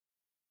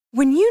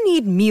When you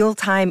need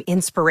mealtime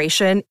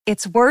inspiration,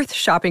 it's worth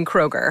shopping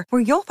Kroger,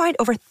 where you'll find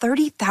over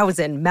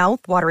 30,000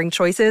 mouth-watering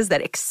choices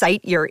that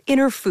excite your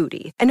inner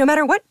foodie. And no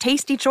matter what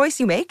tasty choice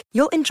you make,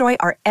 you'll enjoy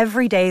our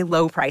everyday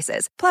low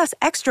prices, plus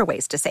extra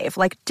ways to save,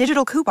 like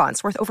digital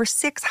coupons worth over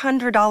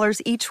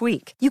 $600 each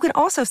week. You can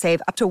also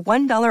save up to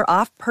 $1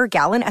 off per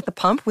gallon at the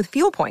pump with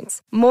fuel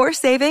points. More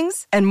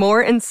savings and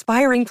more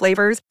inspiring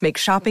flavors make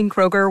shopping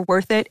Kroger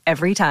worth it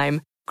every time.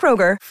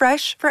 Kroger,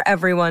 fresh for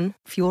everyone.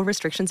 Fuel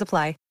restrictions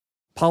apply.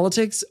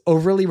 Politics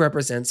overly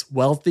represents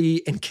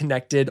wealthy and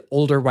connected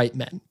older white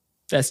men.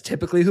 That's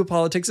typically who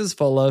politics is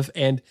full of,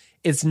 and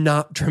it's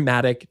not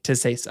dramatic to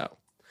say so.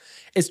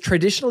 It's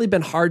traditionally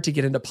been hard to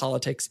get into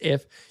politics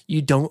if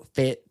you don't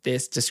fit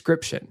this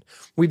description.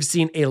 We've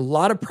seen a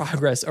lot of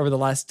progress over the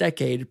last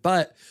decade,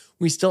 but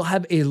we still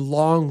have a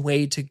long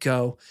way to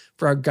go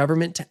for our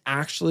government to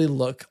actually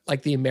look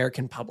like the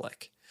American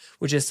public,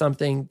 which is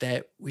something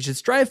that we should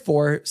strive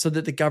for so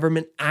that the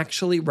government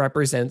actually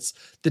represents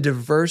the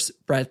diverse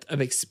breadth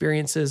of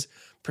experiences,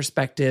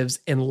 perspectives,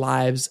 and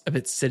lives of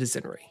its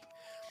citizenry.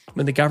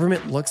 When the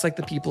government looks like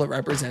the people it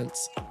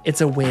represents,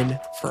 it's a win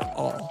for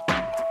all.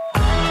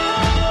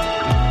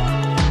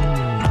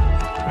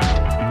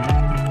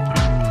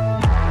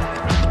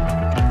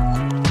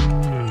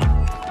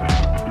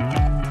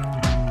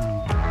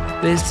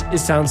 This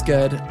is Sounds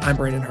Good. I'm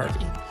Brandon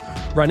Harvey.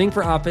 Running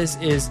for office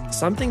is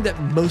something that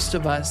most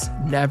of us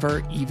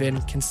never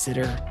even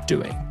consider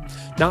doing.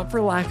 Not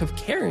for lack of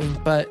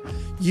caring, but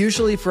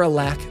usually for a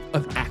lack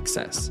of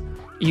access.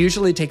 It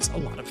usually takes a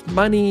lot of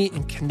money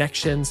and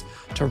connections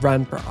to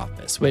run for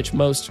office, which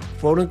most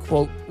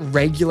quote-unquote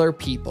regular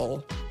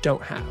people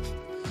don't have.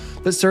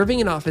 But serving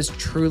in office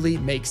truly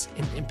makes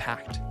an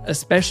impact,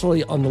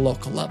 especially on the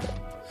local level.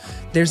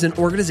 There's an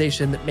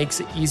organization that makes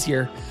it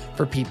easier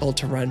for people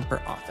to run for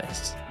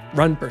office.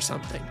 Run for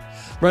Something.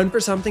 Run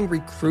for Something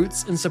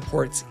recruits and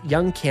supports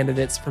young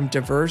candidates from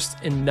diverse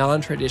and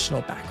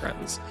non-traditional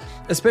backgrounds,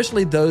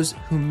 especially those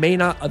who may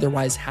not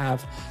otherwise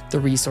have the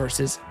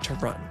resources to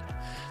run.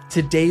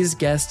 Today's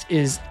guest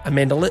is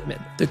Amanda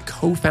Litman, the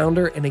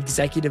co-founder and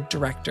executive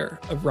director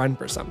of Run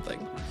for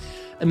Something.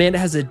 Amanda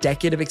has a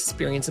decade of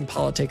experience in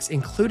politics,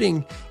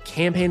 including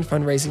campaign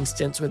fundraising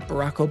stints with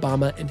Barack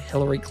Obama and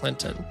Hillary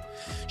Clinton.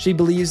 She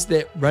believes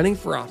that running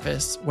for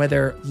office,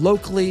 whether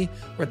locally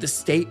or at the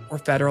state or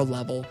federal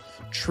level,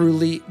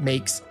 truly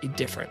makes a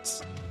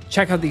difference.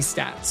 Check out these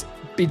stats.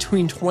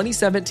 Between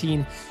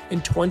 2017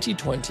 and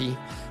 2020,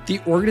 the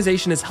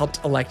organization has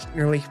helped elect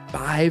nearly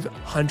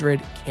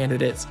 500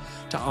 candidates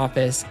to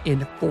office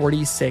in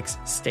 46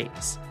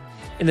 states.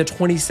 In the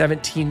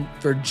 2017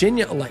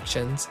 Virginia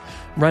elections,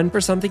 Run for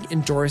Something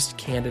endorsed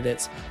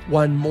candidates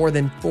won more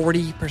than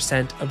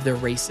 40% of their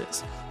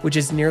races, which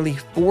is nearly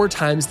 4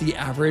 times the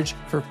average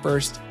for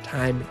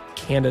first-time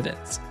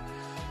candidates.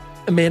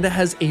 Amanda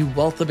has a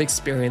wealth of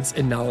experience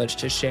and knowledge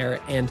to share,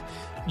 and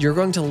you're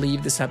going to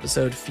leave this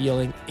episode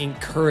feeling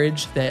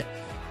encouraged that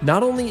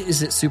not only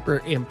is it super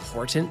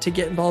important to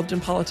get involved in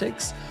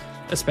politics,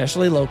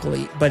 especially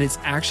locally, but it's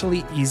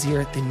actually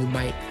easier than you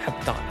might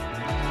have thought.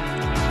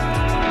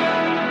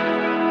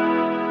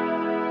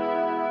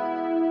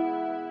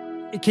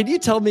 Can you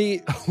tell me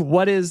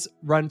what is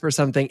Run for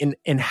Something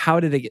and how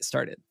did it get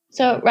started?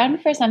 So Run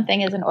for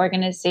Something is an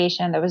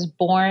organization that was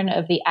born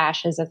of the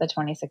ashes of the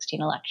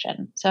 2016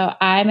 election. So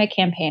I'm a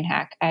campaign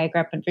hack. I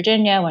grew up in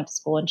Virginia, went to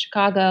school in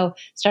Chicago,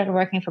 started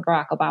working for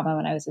Barack Obama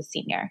when I was a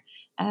senior.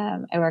 I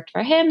worked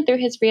for him through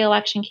his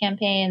re-election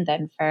campaign,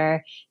 then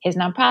for his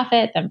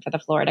nonprofit, then for the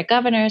Florida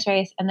governor's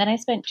race. And then I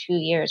spent 2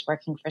 years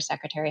working for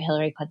Secretary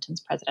Hillary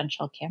Clinton's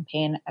presidential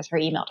campaign as her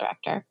email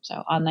director. So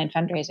online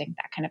fundraising,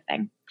 that kind of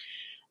thing.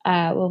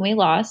 When we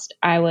lost,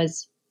 I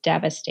was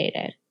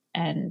devastated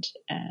and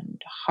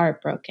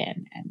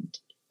heartbroken and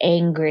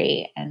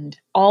angry and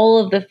all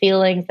of the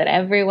feelings that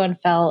everyone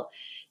felt.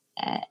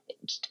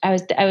 I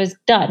was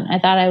done. I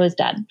thought I was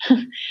done.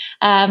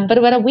 But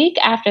about a week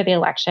after the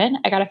election,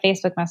 I got a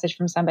Facebook message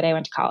from somebody I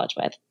went to college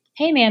with.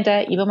 Hey,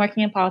 Amanda, you've been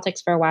working in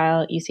politics for a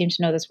while. You seem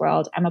to know this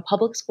world. I'm a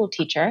public school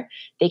teacher.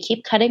 They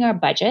keep cutting our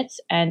budgets.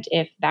 And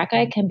if that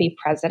guy can be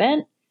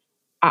president,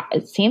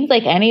 it seems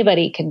like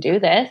anybody can do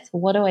this.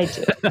 What do I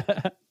do?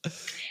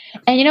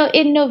 And,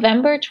 in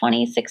November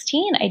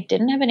 2016, I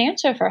didn't have an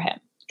answer for him.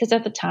 Because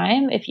at the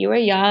time, if you were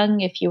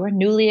young, if you were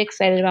newly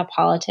excited about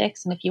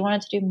politics, and if you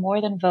wanted to do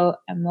more than vote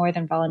and more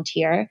than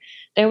volunteer,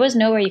 there was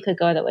nowhere you could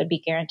go that would be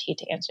guaranteed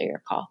to answer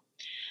your call.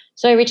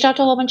 So I reached out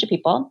to a whole bunch of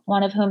people,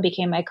 one of whom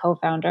became my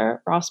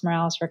co-founder, Ross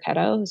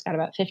Morales-Rochetto, who's got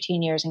about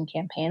 15 years in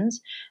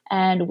campaigns.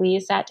 And we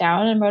sat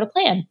down and wrote a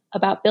plan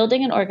about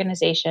building an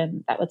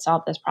organization that would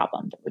solve this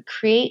problem, that would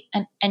create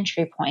an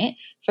entry point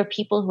for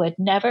people who had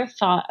never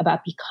thought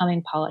about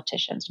becoming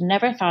politicians,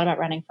 never thought about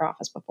running for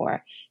office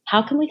before.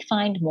 How can we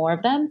find more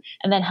of them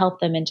and then help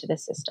them into the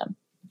system?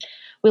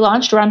 We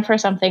launched Run for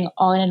Something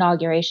on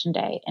Inauguration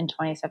Day in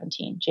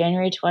 2017,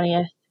 January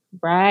 20th.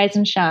 Rise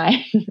and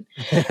shine.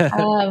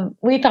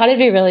 We thought it'd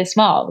be really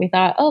small. We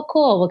thought, oh,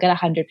 cool, we'll get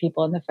 100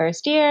 people in the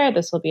first year.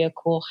 This will be a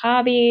cool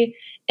hobby.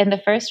 In the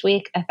first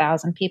week,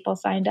 1,000 people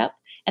signed up.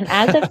 And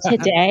as of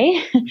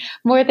today,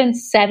 more than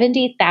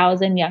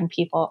 70,000 young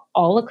people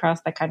all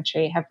across the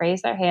country have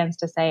raised their hands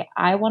to say,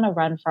 I want to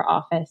run for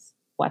office.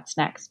 What's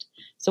next?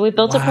 So we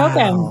built a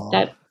program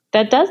Wow.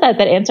 that does that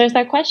answers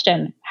that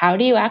question. How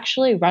do you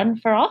actually run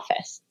for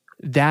office?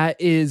 That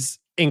is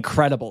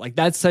incredible. Like,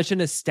 that's such an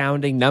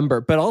astounding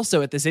number. But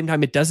also at the same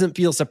time, it doesn't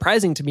feel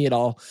surprising to me at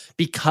all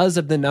because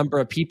of the number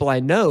of people I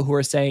know who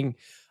are saying,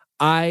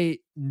 I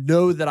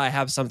know that I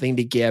have something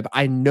to give.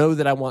 I know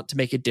that I want to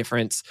make a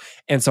difference.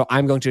 And so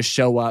I'm going to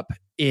show up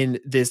in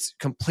this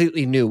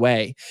completely new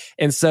way.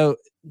 And so,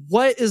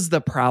 what is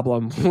the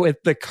problem with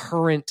the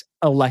current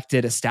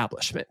elected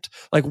establishment?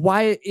 Like,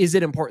 why is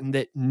it important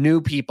that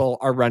new people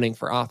are running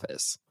for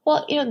office?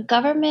 Well,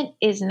 government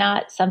is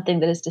not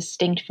something that is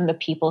distinct from the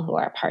people who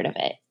are a part of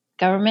it.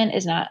 Government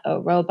is not a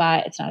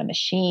robot. It's not a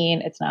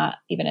machine. It's not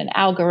even an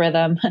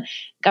algorithm.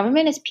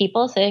 Government is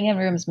people sitting in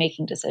rooms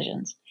making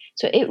decisions.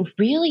 So it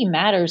really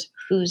matters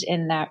who's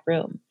in that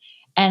room.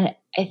 And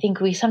I think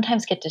we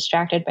sometimes get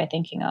distracted by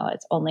thinking, oh,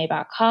 it's only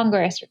about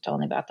Congress, or it's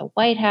only about the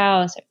White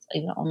House, or it's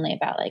even only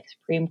about like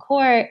Supreme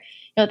Court.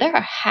 There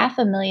are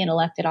 500,000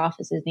 elected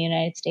offices in the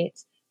United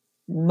States.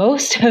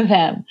 Most of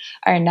them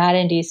are not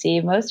in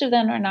DC. Most of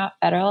them are not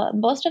federal.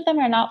 Most of them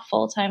are not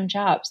full-time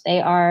jobs. They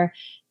are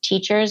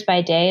teachers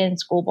by day and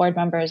school board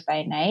members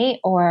by night,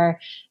 or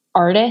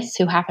artists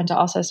who happen to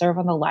also serve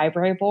on the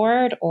library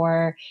board,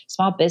 or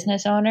small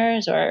business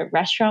owners or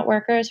restaurant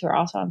workers who are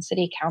also on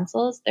city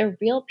councils. They're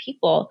real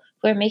people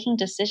who are making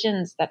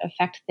decisions that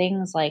affect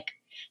things like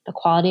the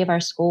quality of our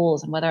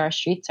schools and whether our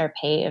streets are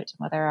paved, and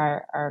whether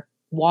our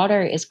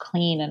water is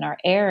clean and our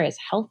air is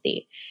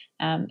healthy.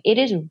 It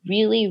is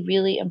really,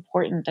 really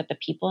important that the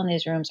people in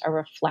these rooms are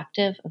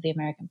reflective of the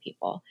American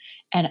people.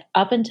 And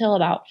up until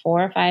about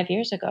 4 or 5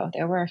 years ago,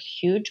 there were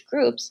huge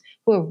groups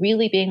who were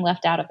really being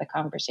left out of the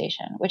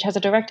conversation, which has a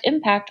direct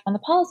impact on the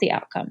policy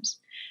outcomes.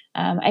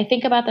 I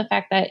think about the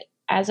fact that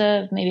as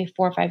of maybe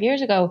 4 or 5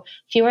 years ago,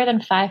 fewer than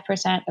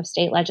 5% of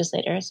state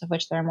legislators, of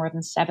which there are more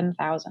than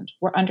 7,000,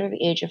 were under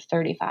the age of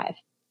 35.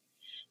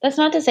 That's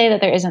not to say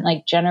that there isn't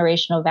like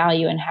generational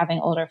value in having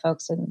older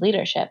folks in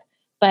leadership,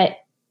 but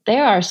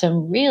there are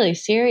some really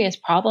serious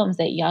problems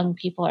that young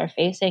people are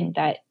facing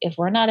that if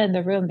we're not in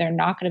the room, they're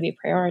not going to be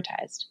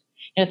prioritized.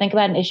 Think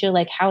about an issue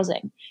like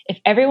housing. If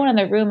everyone in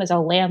the room is a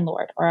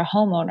landlord or a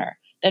homeowner,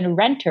 then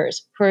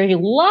renters, who a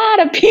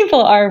lot of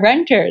people are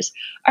renters,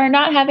 are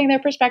not having their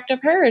perspective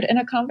heard in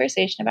a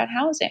conversation about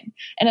housing.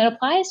 And it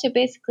applies to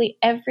basically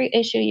every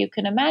issue you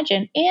can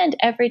imagine and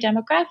every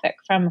demographic,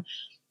 from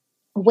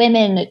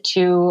women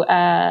to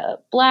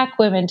Black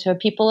women to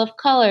people of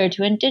color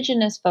to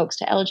Indigenous folks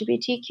to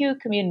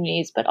LGBTQ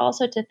communities, but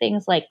also to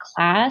things like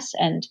class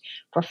and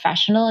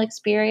professional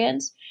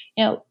experience.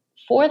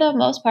 For the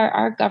most part,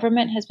 our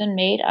government has been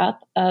made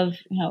up of,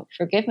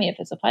 forgive me if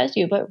this applies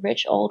to you, but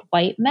rich old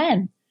white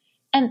men.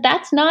 And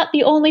that's not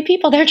the only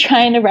people they're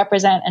trying to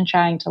represent and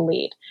trying to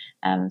lead.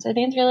 So I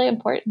think it's really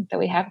important that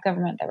we have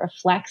government that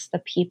reflects the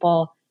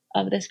people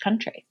of this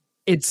country.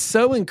 It's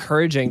so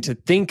encouraging to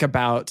think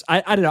about.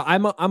 I don't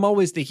know. I'm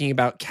always thinking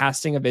about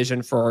casting a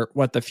vision for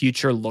what the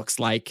future looks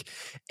like,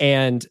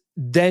 and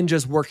then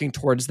just working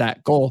towards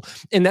that goal.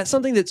 And that's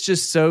something that's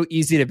just so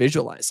easy to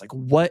visualize. Like,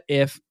 what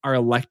if our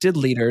elected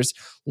leaders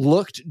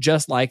looked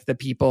just like the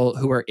people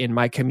who are in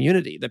my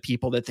community, the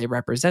people that they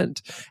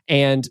represent?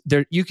 And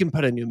there, you can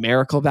put a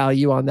numerical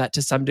value on that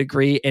to some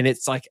degree, and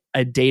it's like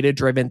a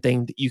data-driven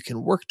thing that you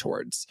can work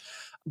towards.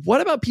 What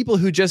about people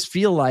who just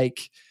feel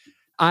like,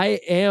 I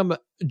am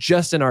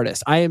just an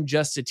artist, I am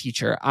just a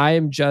teacher, I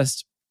am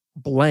just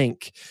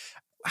blank?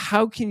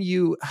 How can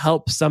you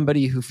help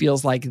somebody who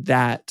feels like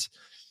that,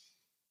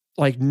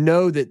 like,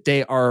 know that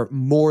they are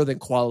more than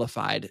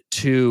qualified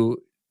to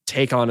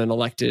take on an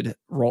elected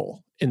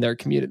role in their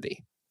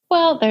community?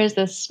 Well, there's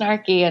this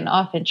snarky and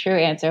often true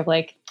answer of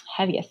like,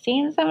 have you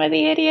seen some of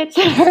the idiots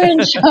that are in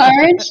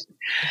charge?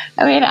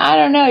 I mean, I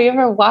don't know. You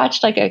ever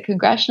watched like a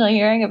congressional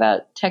hearing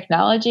about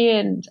technology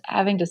and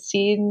having to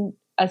see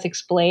us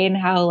explain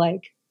how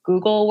like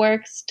Google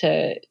works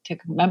to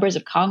members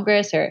of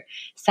Congress, or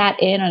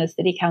sat in on a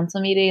city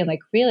council meeting and like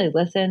really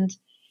listened?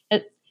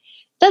 It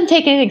doesn't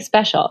take anything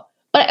special.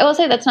 But I will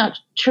say that's not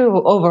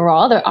true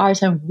overall. There are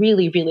some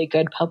really, really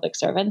good public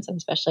servants, and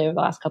especially over the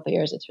last couple of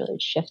years, it's really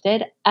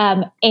shifted.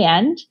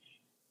 And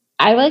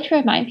I would like to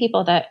remind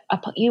people that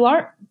you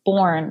aren't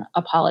born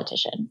a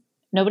politician.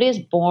 Nobody is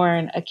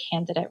born a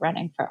candidate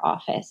running for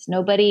office.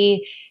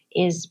 Nobody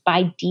is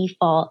by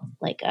default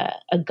like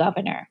a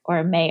governor or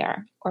a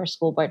mayor or a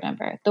school board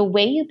member. The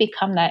way you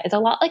become that is a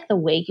lot like the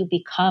way you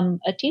become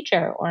a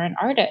teacher or an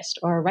artist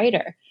or a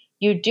writer.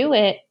 You do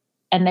it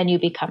and then you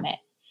become it.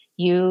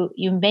 You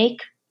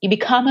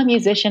become a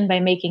musician by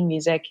making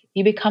music.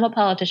 You become a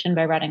politician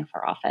by running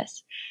for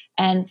office.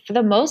 And for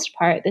the most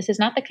part, this is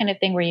not the kind of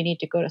thing where you need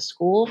to go to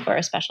school for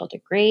a special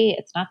degree.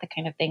 It's not the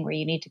kind of thing where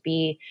you need to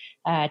be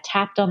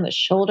tapped on the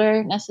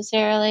shoulder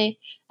necessarily.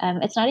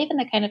 It's not even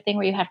the kind of thing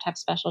where you have to have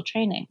special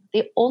training.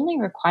 The only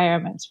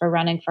requirements for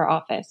running for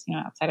office,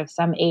 outside of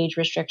some age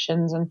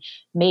restrictions and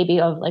maybe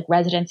of like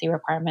residency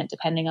requirement,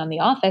 depending on the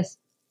office,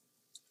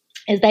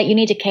 is that you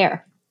need to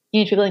care. You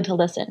need to be willing to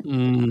listen.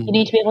 Mm. You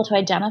need to be able to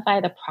identify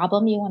the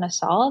problem you want to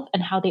solve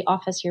and how the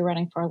office you're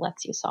running for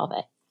lets you solve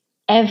it.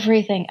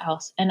 Everything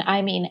else, and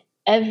I mean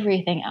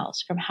everything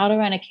else, from how to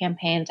run a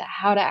campaign to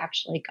how to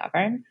actually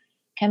govern,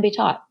 can be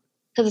taught,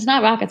 because it's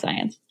not rocket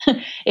science.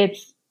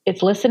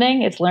 It's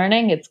listening, it's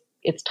learning,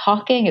 it's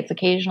talking, it's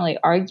occasionally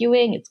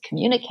arguing, it's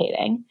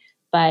communicating,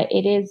 but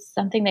it is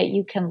something that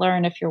you can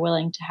learn if you're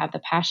willing to have the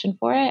passion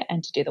for it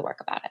and to do the work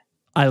about it.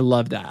 I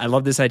love that. I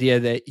love this idea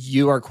that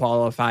you are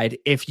qualified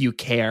if you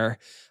care.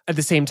 At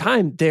the same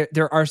time,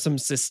 there are some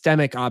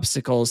systemic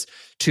obstacles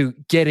to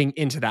getting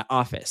into that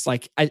office.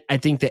 Like I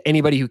think that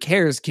anybody who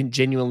cares can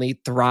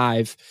genuinely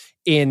thrive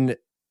in,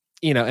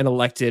 an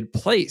elected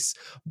place.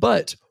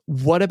 But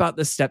what about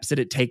the steps that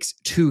it takes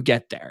to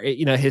get there?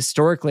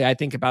 Historically, I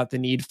think about the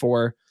need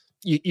for,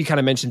 you kind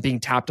of mentioned being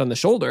tapped on the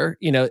shoulder.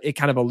 It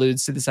kind of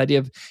alludes to this idea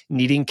of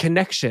needing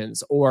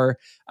connections or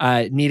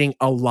needing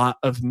a lot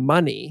of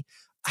money.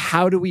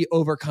 How do we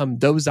overcome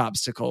those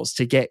obstacles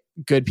to get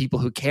good people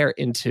who care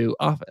into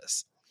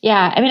office?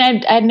 Yeah. I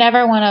mean, I'd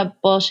never want to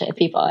bullshit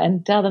people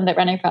and tell them that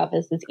running for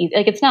office is easy.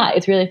 Like, it's not.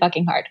 It's really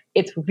fucking hard.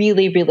 It's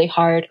really, really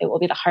hard. It will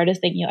be the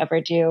hardest thing you ever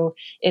do.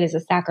 It is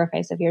a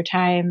sacrifice of your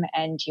time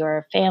and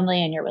your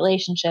family and your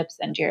relationships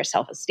and your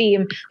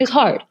self-esteem. It's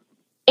hard.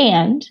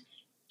 And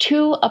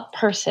to a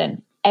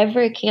person,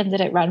 every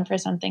candidate run for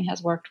something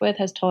has worked with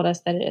has told us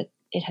that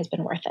it has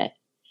been worth it.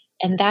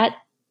 And that,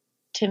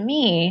 to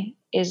me,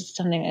 is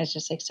something that's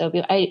just like so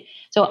beautiful.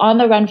 So on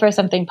the Run for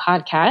Something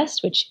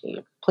podcast, which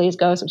please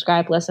go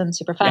subscribe, listen,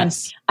 super fun.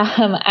 Yes.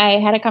 I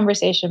had a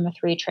conversation with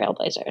 3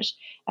 trailblazers.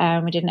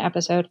 We did an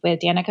episode with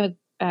Danica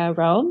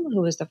Rome,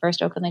 who was the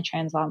first openly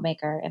trans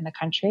lawmaker in the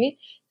country,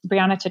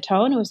 Breonna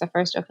Tattone, who was the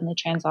first openly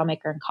trans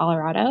lawmaker in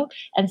Colorado,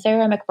 and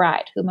Sarah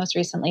McBride, who most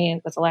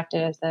recently was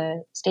elected as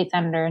the state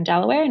senator in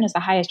Delaware and is the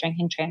highest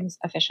ranking trans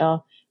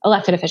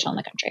elected official in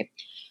the country.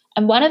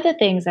 And one of the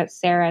things that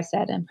Sarah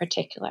said in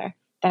particular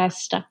that has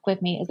stuck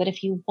with me is that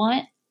if you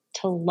want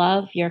to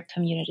love your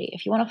community,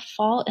 if you want to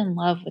fall in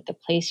love with the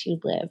place you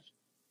live,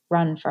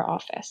 run for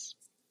office.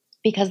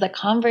 Because the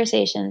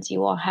conversations you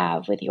will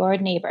have with your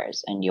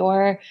neighbors and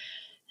your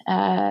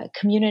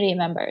community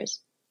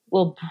members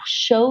will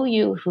show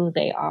you who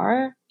they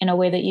are in a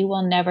way that you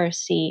will never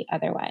see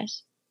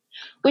otherwise.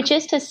 Which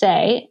is to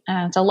say,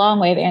 it's a long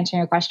way of answering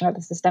your question about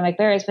the systemic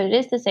barriers, but it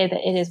is to say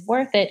that it is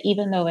worth it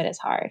even though it is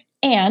hard.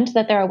 And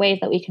that there are ways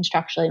that we can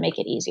structurally make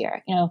it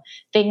easier.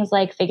 Things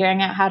like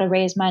figuring out how to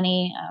raise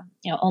money.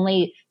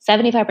 Only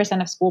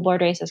 75% of school board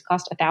races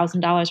cost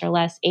 $1,000 or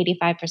less.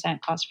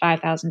 85% cost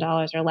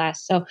 $5,000 or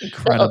less. So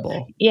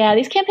incredible.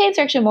 These campaigns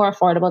are actually more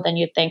affordable than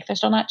you'd think. They're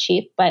still not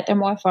cheap, but they're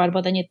more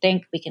affordable than you'd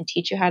think. We can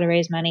teach you how to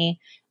raise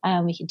money.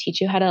 We can teach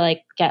you how to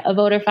get a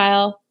voter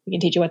file. We can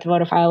teach you what the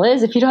voter file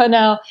is if you don't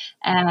know.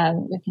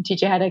 We can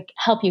teach you how to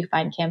help you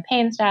find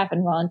campaign staff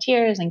and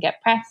volunteers and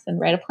get press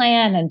and write a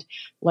plan and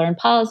learn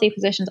policy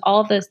positions.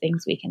 All of those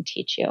things we can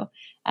teach you.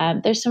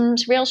 There's some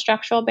real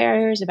structural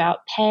barriers about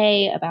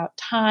pay, about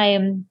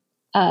time,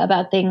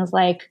 about things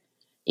like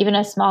even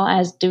as small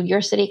as, do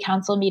your city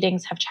council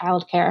meetings have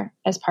childcare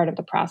as part of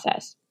the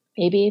process?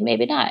 Maybe,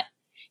 maybe not.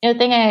 The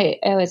thing I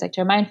always like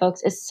to remind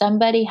folks is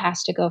somebody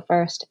has to go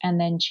first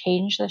and then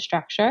change the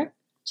structure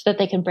so that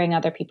they can bring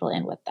other people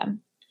in with them.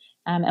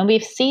 And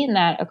we've seen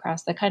that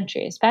across the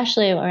country,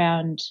 especially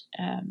around,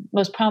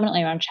 most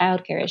prominently around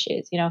childcare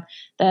issues. The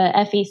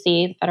FEC,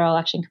 the Federal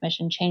Election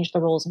Commission, changed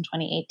the rules in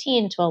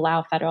 2018 to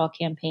allow federal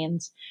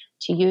campaigns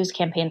to use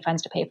campaign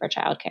funds to pay for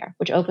childcare,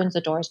 which opens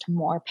the doors to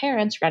more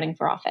parents running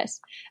for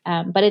office.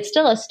 But it's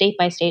still a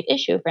state-by-state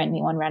issue for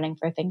anyone running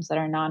for things that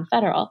are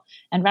non-federal.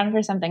 And Run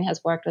for Something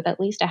has worked with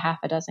at least a half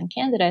a dozen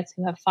candidates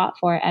who have fought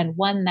for and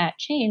won that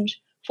change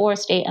for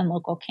state and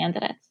local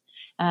candidates.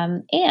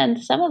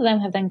 And some of them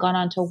have then gone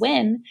on to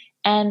win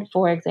and,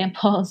 for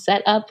example,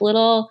 set up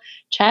little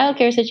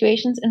childcare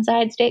situations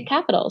inside state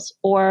capitals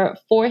or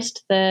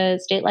forced the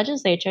state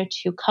legislature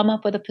to come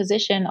up with a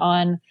position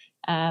on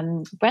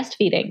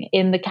breastfeeding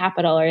in the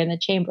Capitol or in the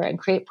chamber and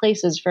create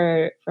places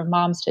for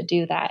moms to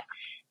do that.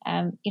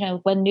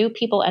 When new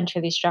people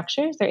enter these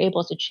structures, they're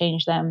able to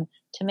change them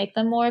to make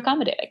them more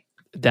accommodating.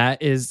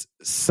 That is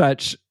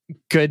such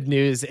good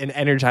news and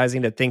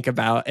energizing to think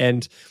about.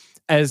 And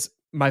as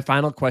my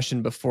final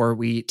question before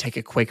we take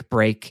a quick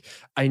break,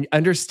 I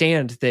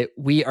understand that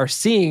we are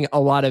seeing a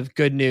lot of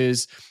good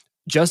news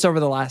just over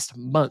the last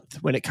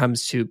month when it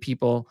comes to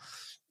people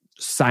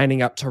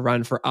signing up to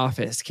run for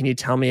office. Can you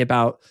tell me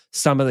about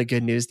some of the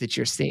good news that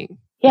you're seeing?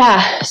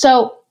 Yeah.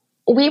 So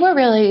we were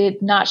really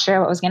not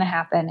sure what was going to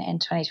happen in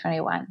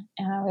 2021.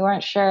 We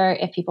weren't sure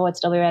if people would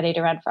still be ready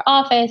to run for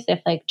office, if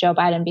Joe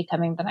Biden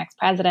becoming the next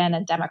president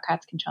and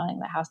Democrats controlling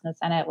the House and the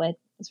Senate would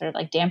sort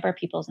of damper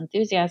people's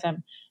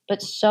enthusiasm.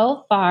 But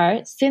so far,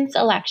 since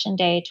Election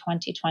Day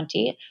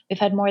 2020, we've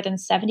had more than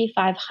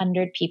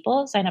 7,500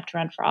 people sign up to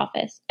run for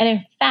office. And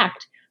in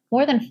fact,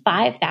 more than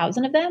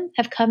 5,000 of them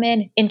have come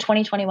in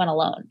 2021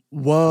 alone.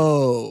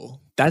 Whoa,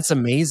 that's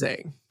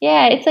amazing.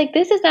 Yeah, it's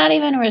this is not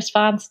even a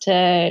response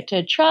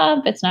to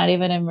Trump. It's not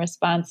even in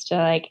response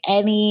to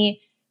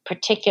any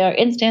particular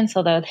instance,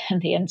 although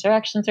the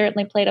insurrection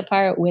certainly played a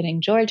part,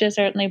 winning Georgia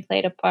certainly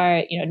played a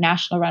part,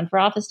 National Run for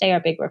Office Day, our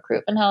big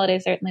recruitment holiday,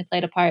 certainly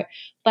played a part.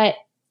 But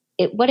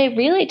what it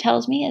really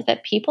tells me is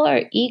that people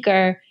are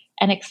eager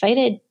and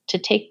excited to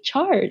take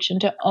charge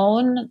and to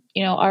own,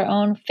 our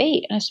own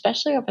fate. And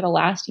especially over the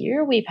last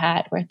year we've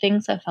had, where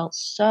things have felt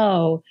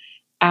so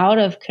out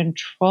of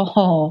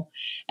control.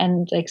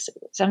 And like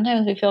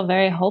sometimes we feel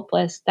very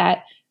hopeless,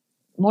 that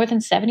more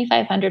than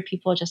 7,500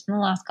 people just in the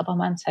last couple of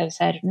months have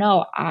said,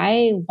 no,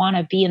 I want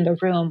to be in the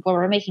room where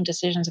we're making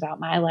decisions about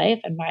my life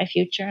and my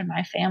future and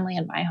my family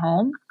and my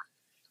home.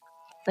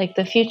 Like,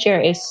 the future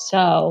is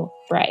so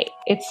bright.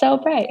 It's so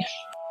bright.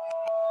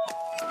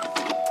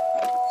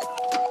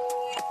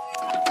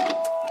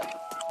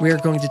 We are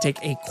going to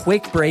take a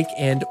quick break,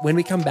 and when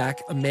we come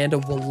back, Amanda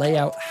will lay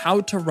out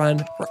how to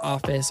run for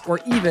office, or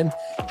even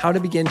how to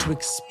begin to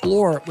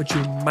explore what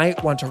you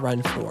might want to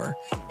run for.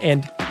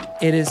 And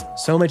it is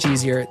so much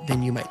easier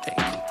than you might think.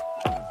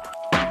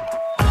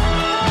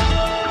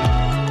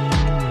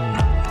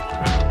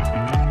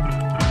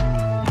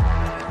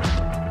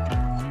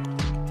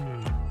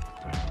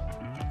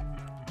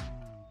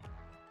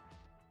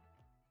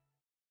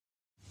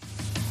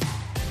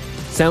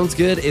 Sounds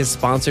Good is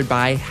sponsored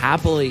by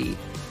Happily.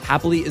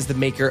 Happily is the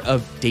maker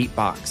of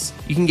Datebox.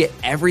 You can get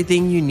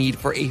everything you need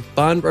for a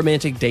fun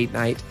romantic date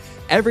night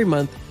every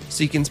month,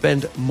 so you can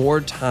spend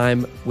more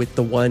time with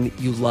the one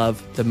you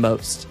love the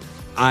most.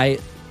 I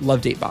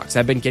love Datebox.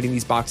 I've been getting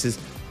these boxes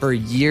for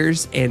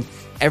years, and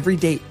every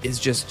date is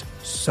just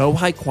so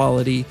high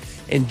quality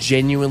and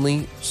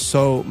genuinely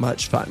so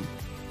much fun.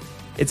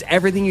 It's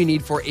everything you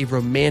need for a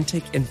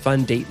romantic and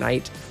fun date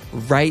night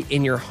right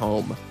in your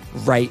home,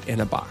 right in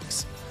a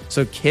box.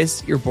 So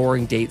kiss your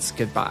boring dates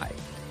goodbye.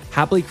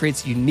 Happily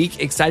creates unique,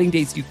 exciting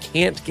dates you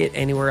can't get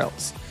anywhere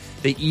else.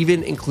 They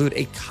even include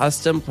a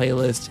custom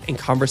playlist and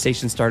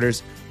conversation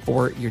starters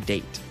for your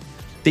date.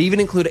 They even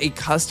include a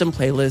custom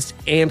playlist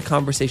and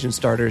conversation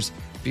starters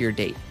for your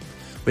date.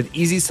 With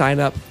easy sign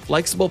up,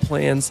 flexible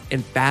plans,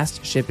 and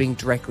fast shipping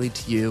directly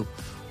to you,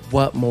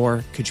 what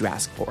more could you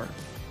ask for?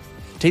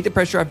 Take the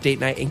pressure off date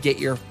night and get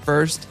your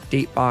first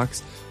date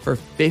box for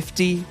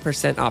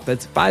 50% off.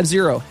 That's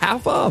 50,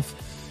 half off.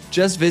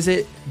 Just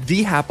visit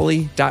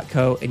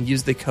thehappily.co and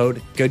use the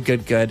code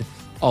GOODGOODGOOD,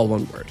 all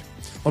one word.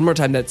 One more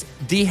time, that's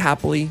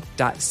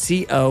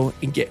thehappily.co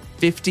and get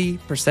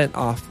 50%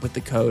 off with the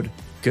code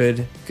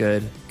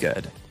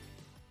GOODGOODGOOD.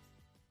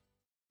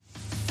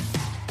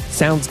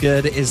 Sounds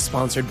Good is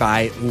sponsored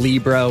by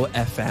Libro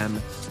FM.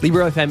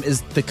 Libro FM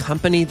is the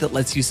company that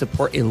lets you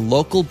support a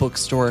local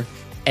bookstore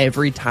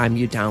every time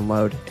you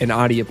download an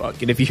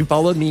audiobook. And if you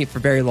followed me for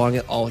very long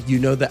at all, you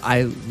know that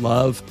I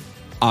love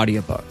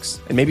audiobooks.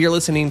 And maybe you're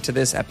listening to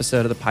this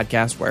episode of the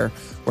podcast where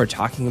we're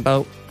talking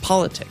about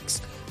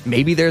politics.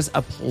 Maybe there's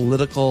a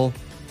political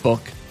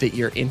book that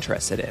you're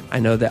interested in. I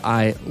know that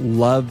I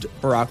loved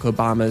Barack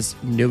Obama's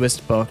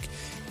newest book.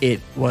 It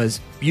was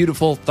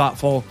beautiful,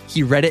 thoughtful.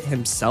 He read it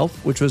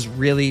himself, which was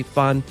really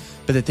fun.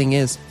 But the thing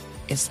is,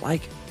 it's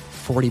like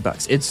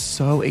 $40. It's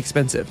so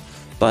expensive.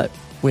 But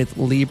with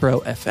Libro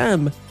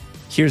FM,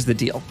 here's the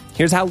deal.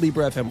 Here's how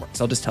Libro FM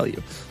works. I'll just tell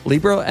you.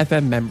 Libro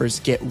FM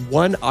members get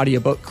one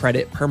audiobook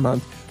credit per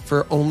month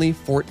for only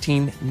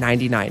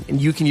 $14.99.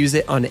 And you can use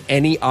it on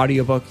any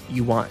audiobook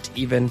you want,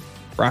 even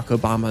Barack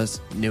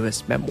Obama's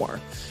newest memoir.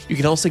 You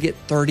can also get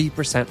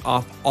 30%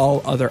 off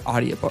all other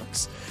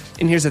audiobooks.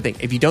 And here's the thing.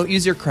 If you don't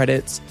use your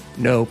credits,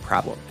 no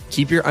problem.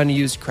 Keep your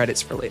unused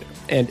credits for later.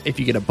 And if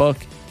you get a book,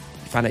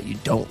 you find out you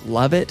don't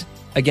love it,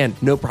 again,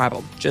 no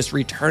problem. Just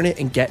return it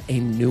and get a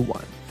new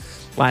one.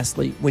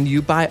 Lastly, when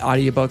you buy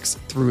audiobooks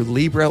through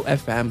Libro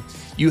FM,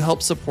 you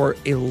help support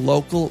a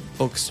local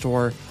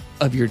bookstore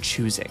of your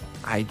choosing.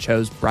 I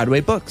chose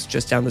Broadway Books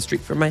just down the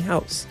street from my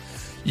house.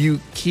 You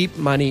keep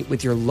money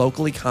with your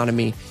local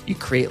economy, you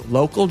create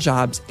local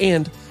jobs,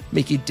 and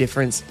make a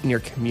difference in your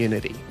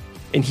community.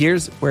 And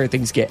here's where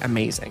things get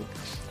amazing.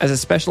 As a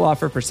special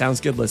offer for Sounds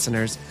Good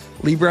listeners,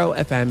 Libro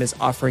FM is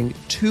offering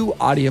 2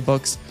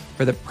 audiobooks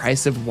for the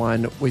price of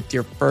 1 with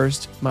your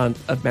first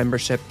month of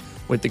membership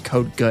with the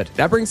code GOOD.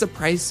 That brings the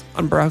price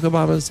on Barack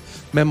Obama's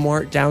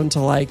memoir down to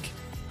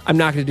I'm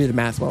not going to do the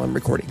math while I'm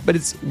recording, but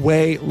it's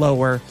way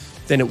lower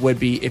than it would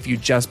be if you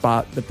just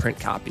bought the print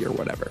copy or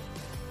whatever.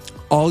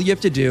 All you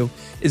have to do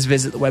is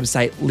visit the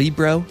website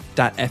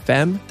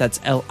libro.fm, that's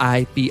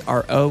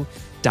libro.fm,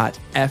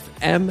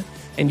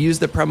 and use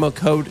the promo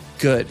code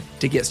GOOD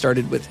to get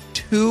started with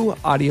 2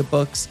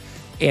 audiobooks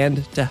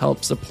and to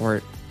help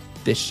support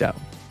this show.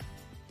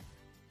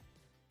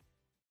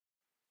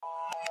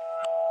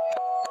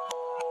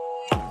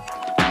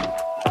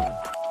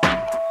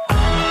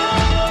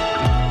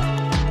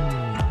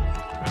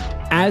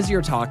 As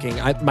you're talking,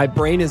 my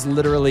brain is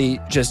literally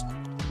just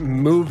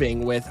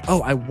moving with,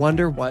 I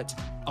wonder what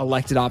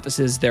elected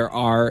offices there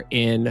are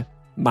in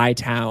my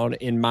town,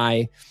 in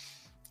my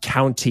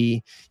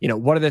county.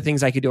 What are the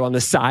things I could do on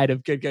the side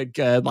of good?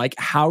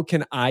 How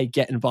can I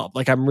get involved?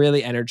 I'm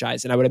really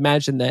energized. And I would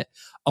imagine that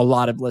a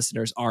lot of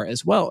listeners are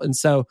as well. And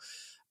so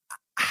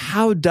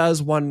how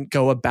does one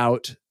go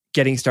about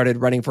getting started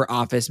running for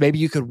office, maybe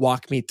you could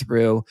walk me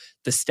through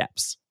the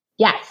steps.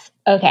 Yes.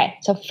 Okay.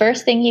 So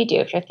first thing you do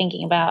if you're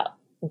thinking about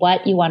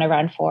what you want to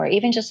run for,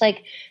 even just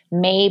like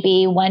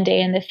maybe one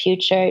day in the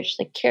future, just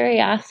like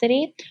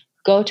curiosity,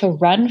 go to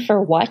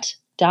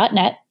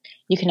runforwhat.net.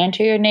 You can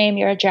enter your name,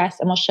 your address,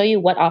 and we'll show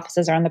you what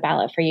offices are on the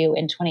ballot for you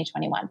in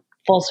 2021.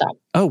 Full stop.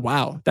 Oh,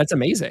 wow. That's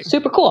amazing.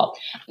 Super cool.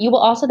 You will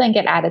also then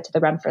get added to the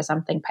Run for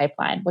Something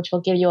pipeline, which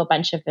will give you a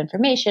bunch of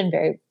information,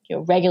 very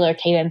regular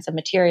cadence of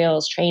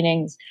materials,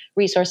 trainings,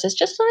 resources,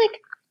 just to like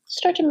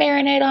start to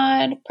marinate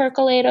on,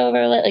 percolate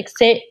over, like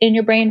sit in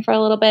your brain for a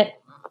little bit.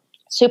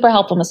 Super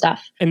helpful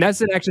stuff. And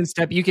that's an action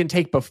step you can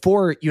take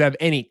before you have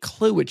any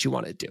clue what you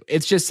want to do.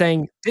 It's just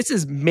saying, this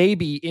is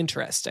maybe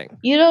interesting.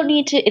 You don't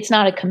need to, it's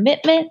not a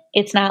commitment.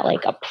 It's not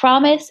like a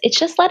promise. It's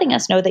just letting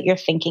us know that you're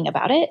thinking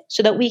about it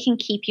so that we can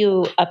keep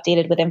you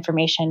updated with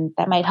information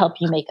that might help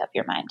you make up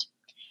your mind.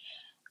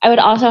 I would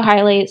also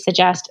highly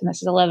suggest, and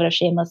this is a little bit of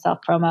shameless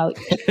self-promo,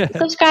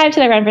 subscribe to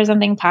the Run for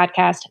Something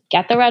podcast,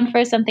 get the Run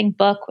for Something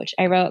book, which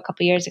I wrote a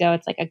couple years ago.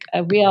 It's like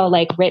a real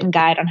like written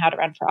guide on how to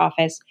run for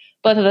office.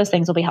 Both of those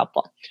things will be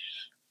helpful.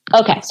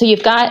 Okay, so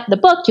you've got the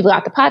book, you've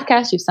got the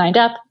podcast, you've signed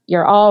up,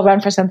 you're all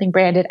Run for Something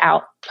branded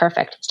out.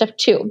 Perfect. Step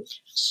 2,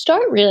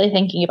 start really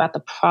thinking about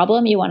the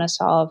problem you want to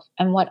solve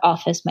and what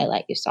office might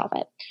let you solve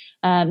it.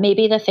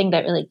 Maybe the thing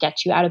that really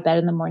gets you out of bed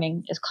in the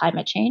morning is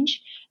climate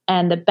change.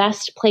 And the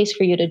best place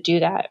for you to do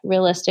that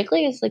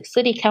realistically is like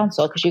city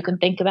council, because you can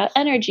think about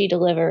energy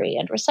delivery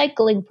and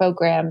recycling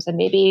programs and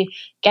maybe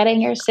getting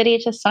your city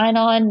to sign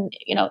on,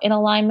 in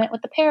alignment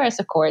with the Paris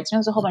Accords.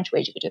 There's a whole bunch of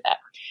ways you could do that.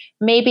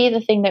 Maybe the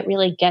thing that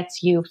really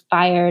gets you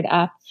fired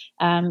up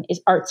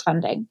is arts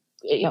funding,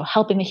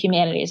 helping the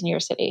humanities in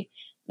your city.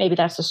 Maybe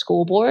that's the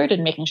school board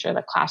and making sure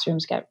that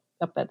classrooms get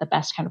the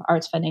best kind of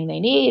arts funding they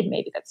need.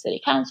 Maybe that's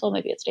city council,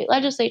 maybe it's state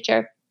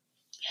legislature.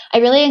 I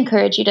really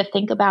encourage you to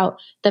think about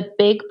the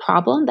big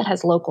problem that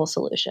has local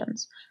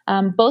solutions,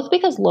 both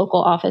because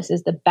local office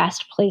is the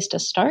best place to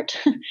start.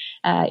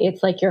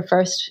 It's like your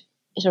first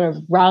sort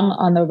of rung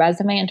on the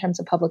resume in terms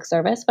of public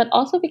service, but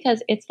also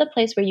because it's the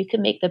place where you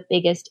can make the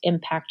biggest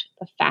impact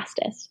the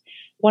fastest.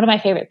 One of my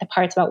favorite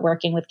parts about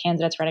working with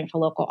candidates running for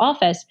local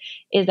office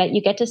is that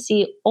you get to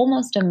see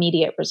almost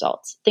immediate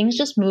results. Things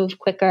just move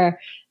quicker.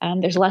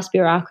 There's less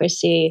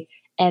bureaucracy,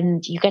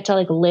 and you get to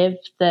like live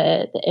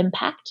the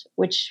impact,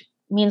 which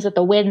means that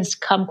the wins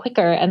come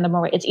quicker and the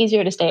more it's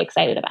easier to stay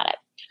excited about it.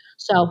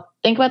 So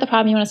think about the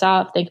problem you want to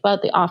solve. Think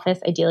about the office,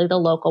 ideally the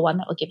local one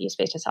that will give you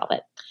space to solve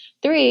it.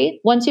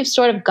 3, once you've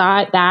sort of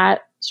got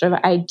that sort of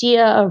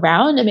idea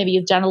around, and maybe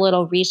you've done a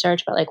little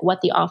research about like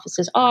what the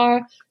offices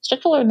are,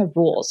 start to learn the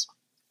rules.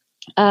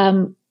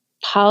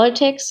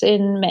 Politics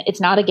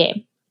it's not a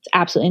game. It's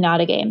absolutely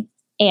not a game.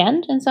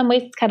 And in some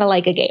ways, it's kind of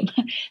like a game.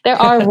 There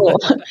are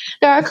rules.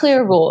 There are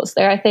clear rules.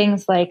 There are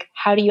things like,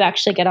 how do you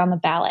actually get on the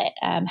ballot?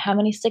 How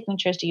many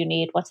signatures do you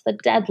need? What's the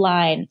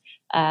deadline?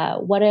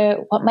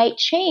 What might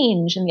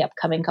change in the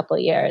upcoming couple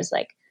of years?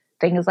 Like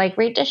things like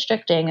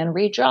redistricting and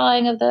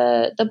redrawing of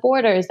the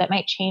borders that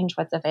might change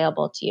what's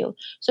available to you.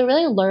 So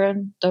really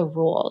learn the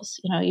rules.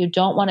 You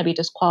don't want to be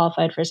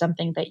disqualified for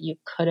something that you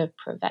could have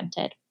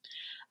prevented.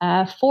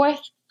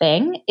 4th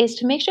thing is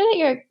to make sure that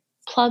you're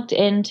plugged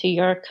into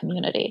your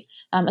community.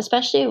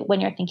 Especially when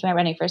you're thinking about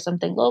running for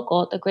something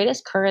local, the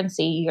greatest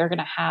currency you're going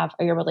to have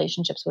are your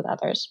relationships with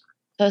others.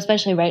 So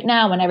especially right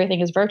now when everything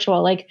is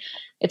virtual, like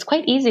it's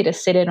quite easy to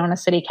sit in on a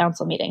city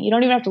council meeting. You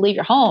don't even have to leave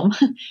your home.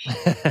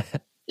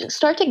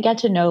 Start to get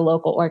to know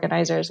local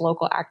organizers,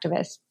 local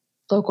activists,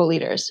 local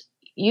leaders.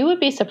 You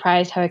would be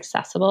surprised how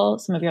accessible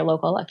some of your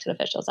local elected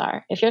officials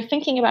are. If you're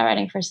thinking about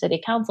running for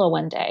city council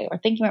one day or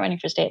thinking about running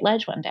for state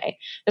leg one day,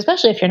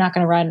 especially if you're not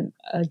going to run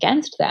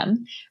against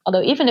them,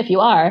 although even if you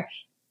are,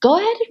 go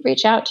ahead and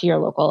reach out to your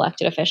local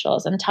elected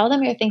officials and tell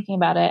them you're thinking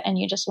about it and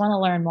you just want to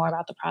learn more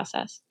about the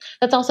process.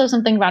 That's also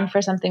something Run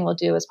for Something will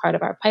do as part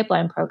of our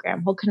pipeline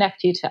program. We'll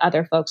connect you to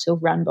other folks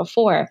who've run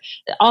before,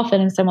 often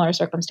in similar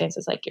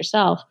circumstances like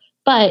yourself,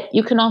 but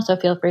you can also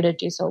feel free to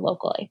do so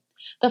locally.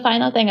 The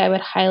final thing I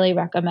would highly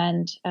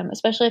recommend,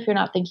 especially if you're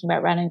not thinking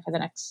about running for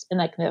in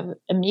the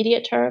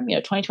immediate term,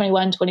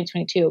 2021,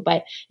 2022,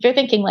 but if you're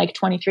thinking like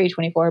 23,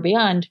 24 or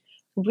beyond,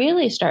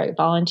 really start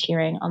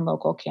volunteering on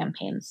local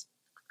campaigns.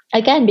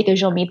 Again, because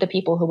you'll meet the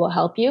people who will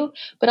help you,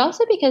 but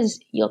also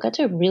because you'll get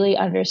to really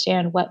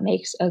understand what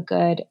makes a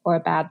good or a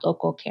bad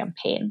local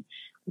campaign.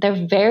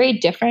 They're very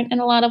different in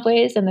a lot of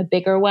ways than the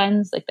bigger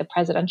ones, like the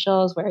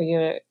presidentials, where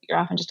you're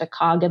often just a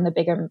cog in the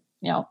bigger,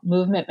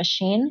 movement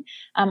machine.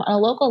 On a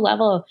local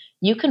level,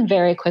 you can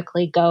very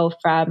quickly go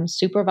from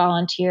super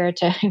volunteer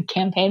to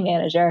campaign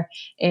manager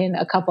in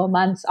a couple of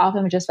months,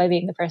 often just by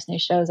being the person who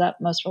shows up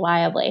most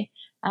reliably.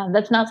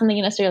 That's not something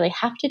you necessarily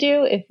have to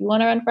do if you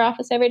want to run for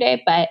office every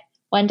day, but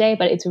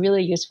it's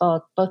really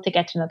useful both to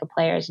get to know the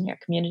players in your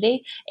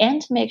community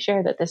and to make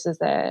sure that this is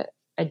a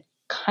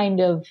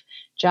kind of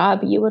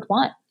job you would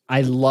want.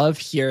 I love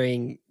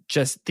hearing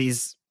just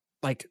these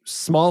like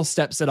small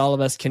steps that all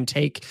of us can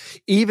take,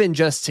 even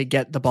just to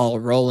get the ball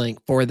rolling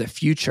for the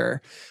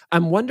future.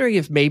 I'm wondering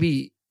if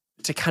maybe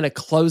to kind of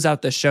close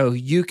out the show,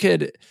 you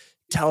could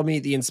tell me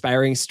the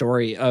inspiring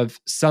story of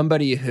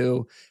somebody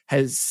who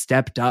has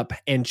stepped up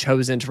and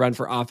chosen to run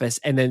for office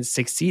and then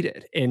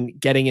succeeded in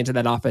getting into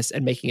that office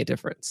and making a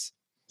difference.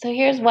 So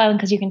here's one,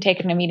 because you can take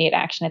an immediate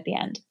action at the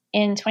end.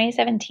 In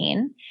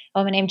 2017, a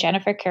woman named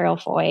Jennifer Carroll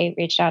Foy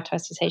reached out to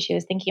us to say she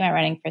was thinking about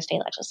running for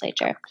state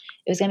legislature.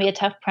 It was going to be a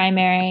tough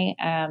primary.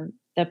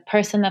 The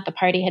person that the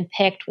party had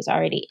picked was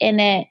already in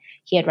it.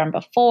 He had run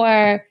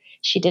before.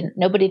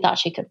 Nobody thought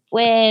she could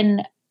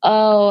win.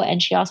 Oh,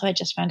 and she also had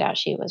just found out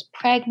she was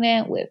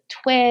pregnant with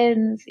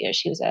twins.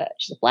 She's a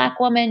Black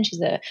woman.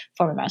 She's a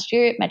former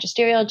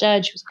magisterial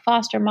judge. She was a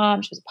foster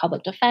mom. She was a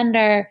public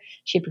defender.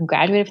 She had been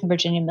graduated from the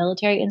Virginia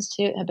Military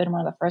Institute, had been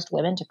one of the first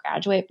women to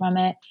graduate from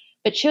it.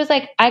 But she was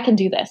like, I can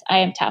do this. I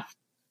am tough.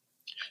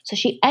 So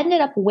she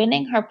ended up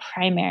winning her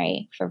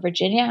primary for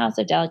Virginia House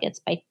of Delegates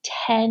by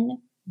 10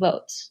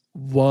 votes.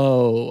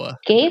 Whoa.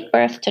 Gave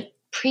birth to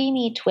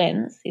preemie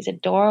twins, these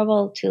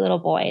adorable 2 little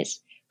boys,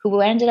 who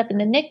ended up in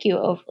the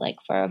NICU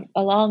for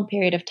a long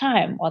period of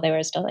time while they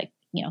were still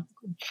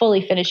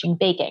fully finishing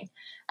baking.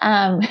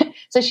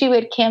 So she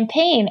would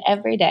campaign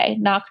every day,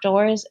 knock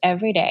doors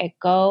every day,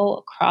 go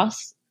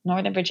across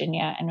Northern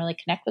Virginia and really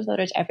connect with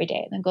voters every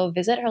day, and then go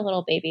visit her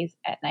little babies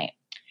at night.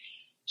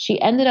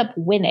 She ended up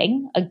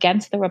winning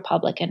against the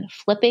Republican,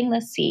 flipping the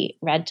seat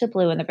red to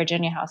blue in the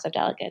Virginia House of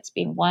Delegates,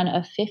 being one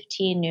of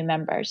 15 new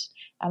members,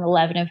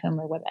 11 of whom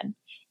were women,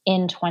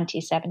 in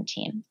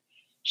 2017.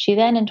 She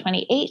then, in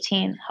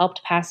 2018,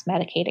 helped pass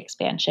Medicaid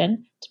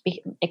expansion,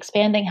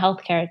 expanding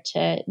healthcare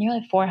to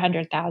nearly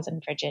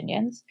 400,000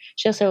 Virginians.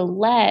 She also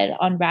led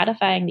on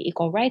ratifying the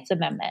Equal Rights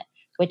Amendment,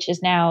 which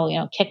is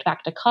now kicked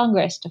back to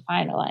Congress to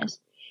finalize.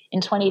 In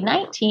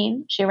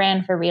 2019, she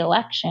ran for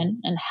re-election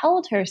and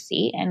held her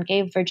seat and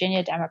gave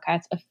Virginia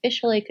Democrats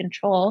officially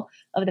control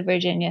of the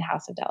Virginia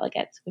House of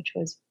Delegates, which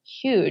was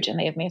huge, and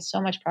they have made so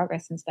much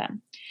progress since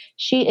then.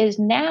 She is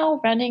now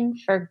running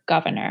for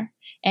governor,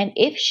 and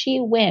if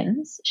she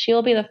wins, she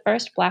will be the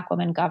first Black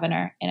woman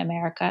governor in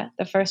America,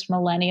 the first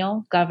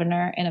millennial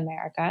governor in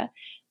America.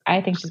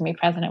 I think she's going to be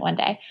president one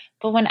day.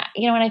 But when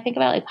I think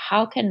about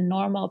how can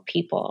normal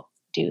people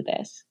do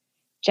this?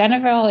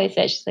 Jennifer always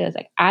says, she says,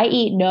 I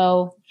eat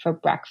no for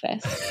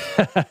breakfast.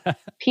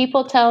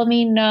 People tell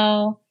me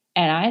no,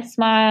 and I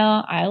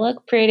smile. I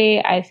look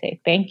pretty. I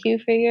say, thank you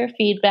for your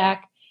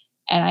feedback.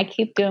 And I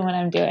keep doing what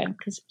I'm doing,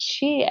 because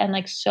she and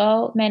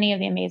so many of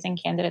the amazing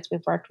candidates we've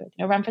worked with,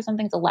 Run for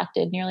Something's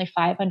elected nearly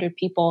 500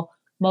 people,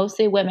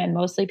 mostly women,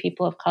 mostly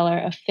people of color,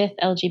 a fifth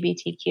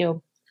LGBTQ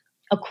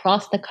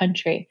across the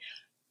country.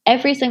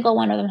 Every single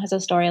one of them has a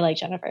story like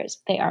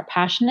Jennifer's. They are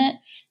passionate.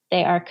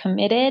 They are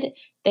committed.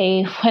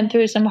 They went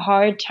through some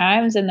hard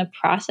times in the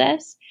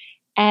process,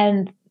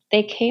 and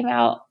they came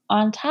out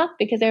on top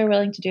because they were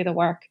willing to do the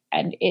work.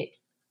 And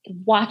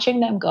watching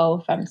them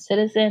go from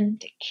citizen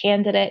to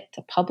candidate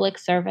to public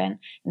servant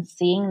and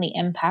seeing the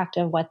impact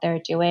of what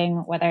they're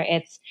doing, whether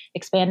it's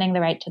expanding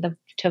the right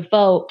to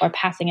vote or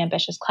passing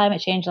ambitious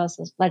climate change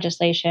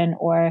legislation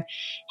or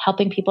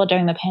helping people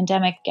during the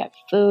pandemic get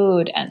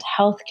food and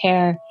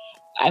healthcare.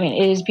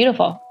 It is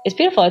beautiful. It's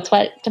beautiful. It's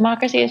what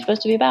democracy is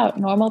supposed to be about.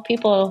 Normal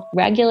people,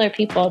 regular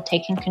people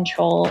taking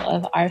control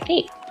of our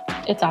fate.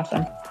 It's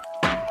awesome.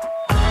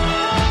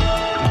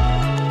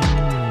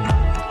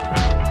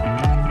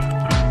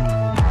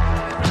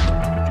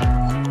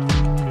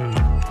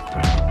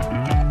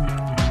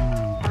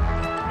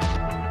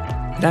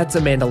 That's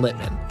Amanda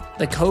Litman,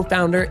 the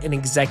co-founder and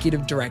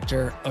executive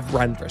director of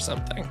Run for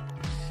Something.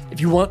 If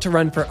you want to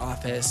run for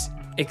office,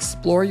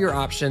 explore your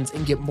options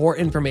and get more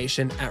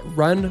information at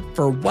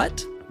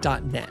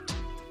runforwhat.net.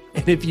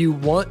 And if you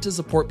want to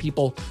support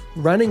people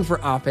running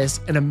for office,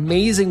 an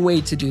amazing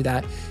way to do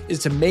that is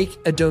to make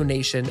a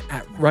donation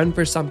at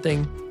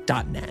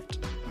runforsomething.net.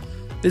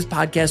 This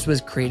podcast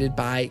was created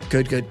by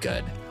Good Good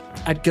Good.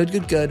 At Good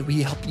Good Good,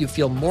 we help you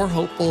feel more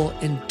hopeful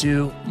and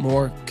do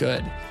more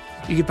good.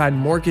 You can find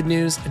more good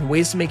news and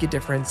ways to make a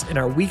difference in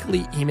our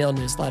weekly email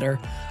newsletter,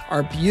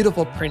 our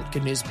beautiful print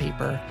good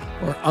newspaper,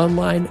 or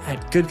online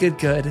at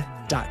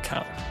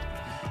goodgoodgood.com.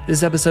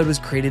 This episode was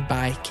created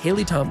by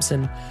Kaylee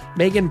Thompson,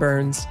 Megan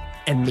Burns,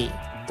 and me,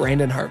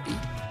 Brandon Harvey.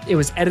 It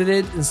was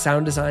edited and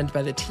sound designed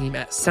by the team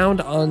at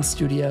Sound On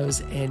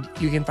Studios, and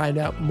you can find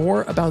out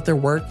more about their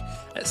work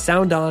at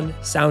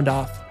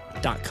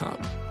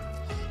soundonsoundoff.com.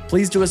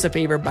 Please do us a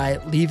favor by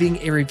leaving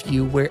a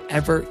review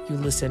wherever you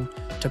listen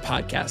to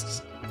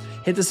podcasts.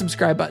 Hit the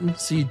subscribe button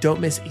so you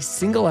don't miss a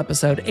single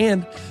episode.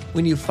 And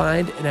when you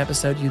find an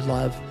episode you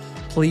love,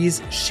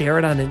 please share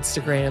it on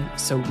Instagram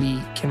so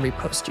we can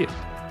repost you.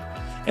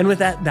 And with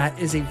that, that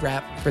is a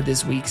wrap for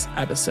this week's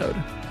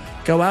episode.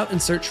 Go out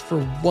and search for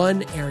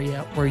one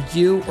area where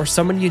you or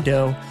someone you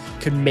know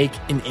could make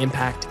an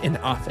impact in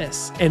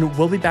office. And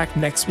we'll be back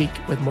next week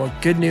with more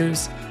good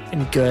news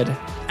and good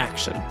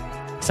action.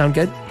 Sound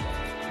good?